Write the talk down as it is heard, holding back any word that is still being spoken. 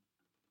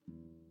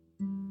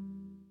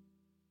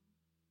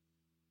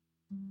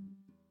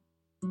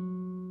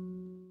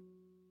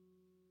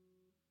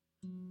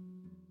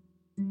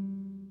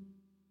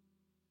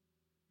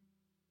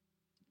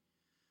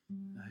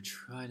I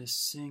try to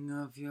sing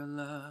of your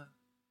love,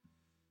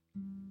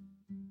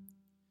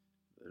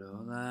 but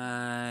all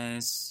I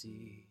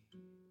see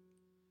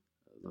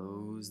are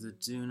those that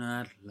do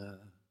not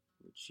love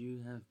what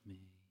you have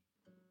made.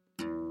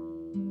 I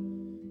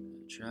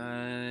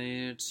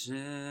try to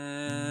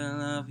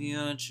tell of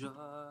your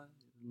joy,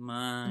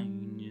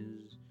 mine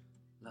is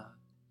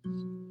lost,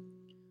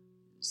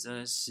 as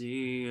I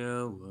see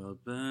your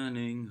world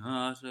burning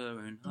hotter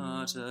and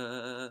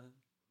hotter.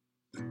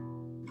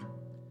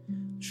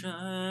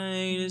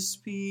 Try to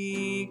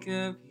speak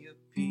of your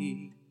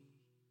peace,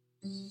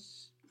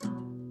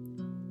 and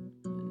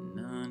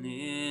none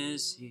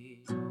is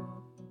here.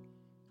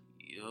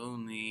 You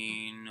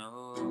only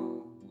know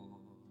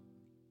war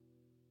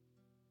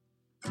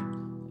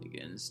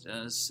against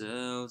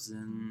ourselves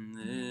in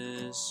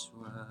this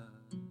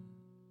world,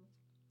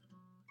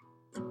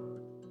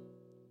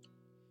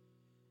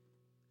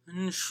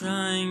 and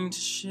trying to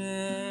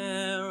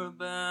share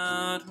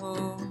about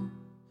hope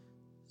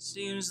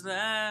seems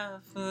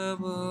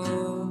laughable.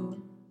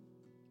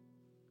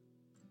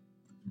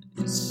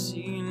 I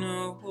see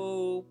no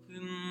hope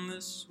in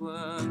this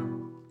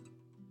world,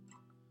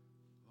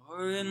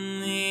 or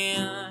in the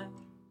eyes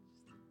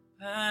that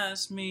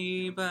pass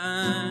me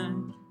by.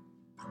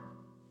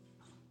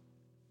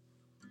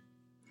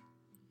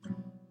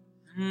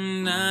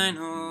 And I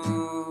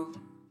know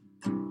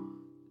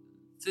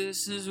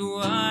this is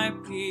why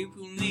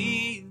people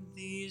need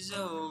these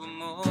over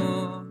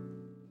more,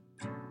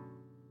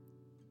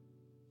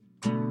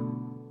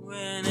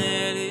 when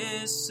it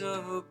is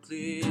so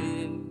clear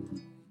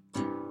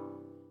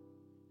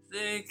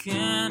they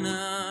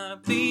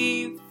cannot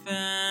be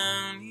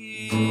found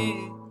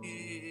here.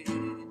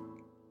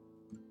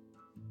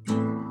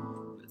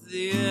 But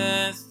the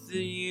earth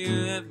that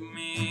you have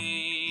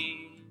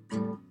made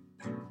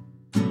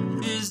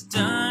is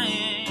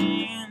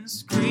dying,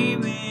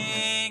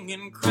 screaming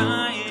and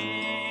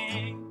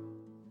crying.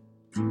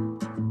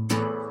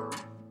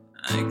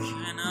 I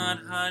cannot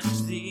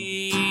hush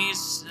these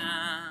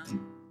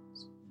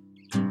sounds.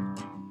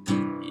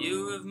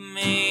 You have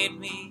made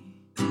me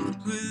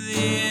with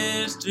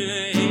ears to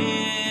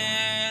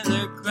hear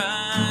the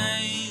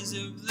cries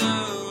of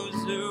those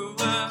who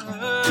are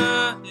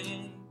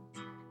hurting,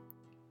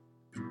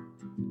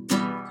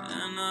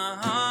 and a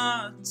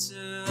heart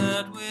to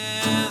hurt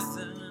with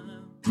them.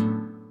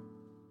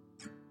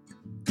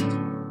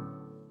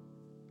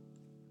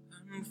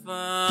 And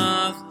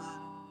Father,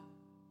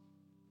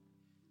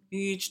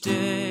 each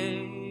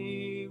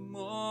day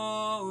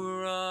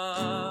more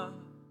of,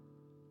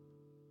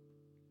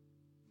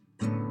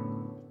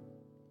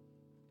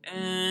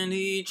 and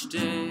each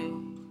day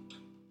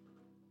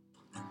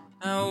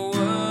our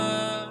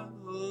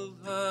world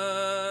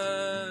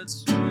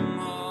hurts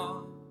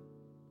more.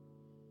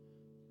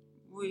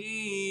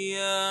 We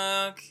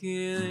are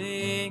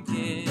killing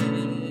it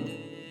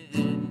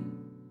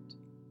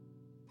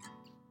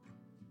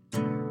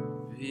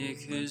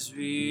because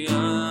we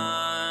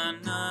are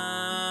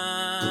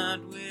not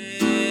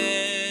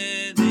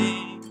willing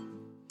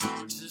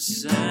to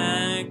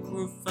sacrifice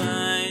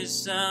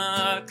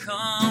our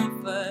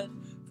comfort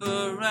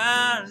for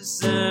our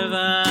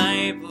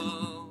survival.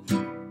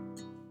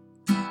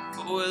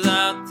 For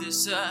without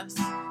this earth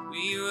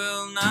we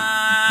will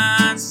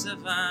not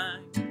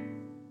survive.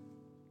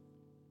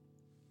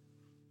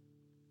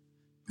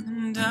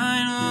 And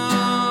I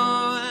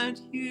know that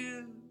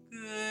you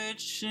could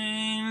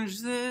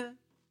change this,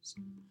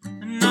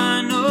 and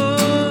I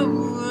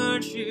know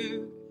that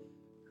you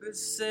could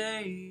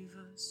save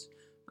us,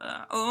 but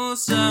I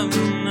also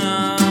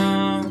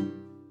know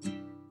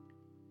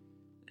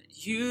that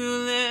you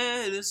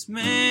let us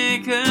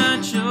make our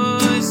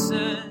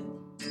choices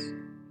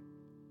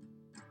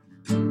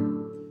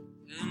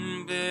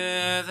and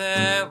bear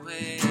their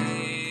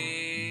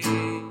weight.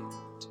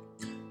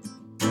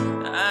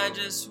 I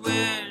just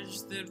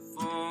wish that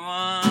for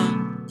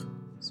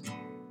once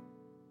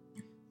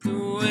the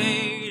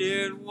weight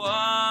it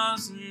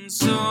wasn't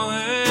so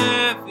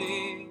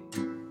heavy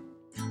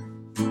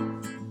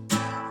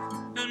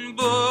and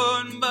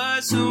borne by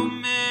so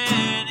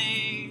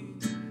many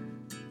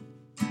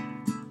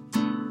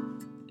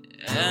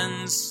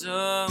and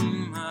so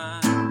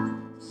much.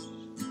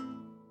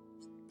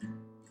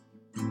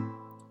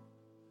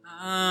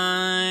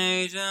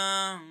 I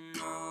don't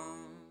know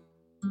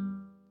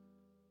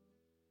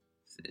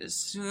if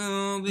this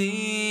will be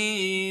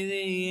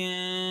the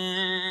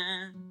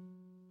end,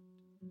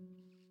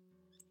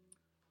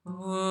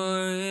 or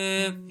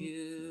if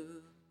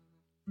you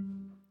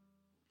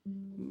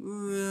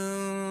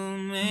will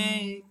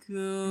make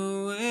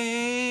a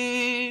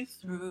way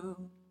through.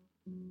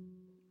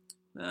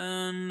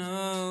 I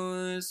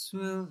know this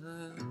will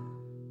hurt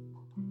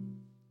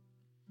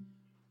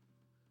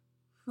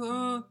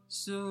for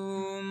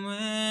so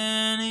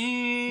many,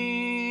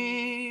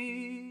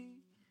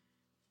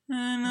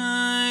 and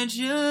I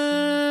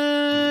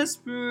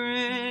just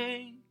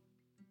pray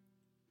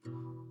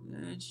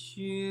that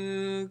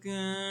you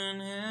can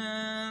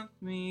help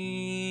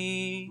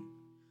me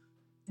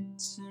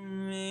to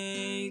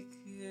make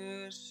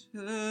it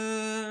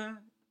hurt.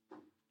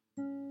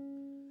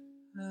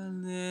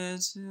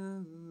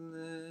 to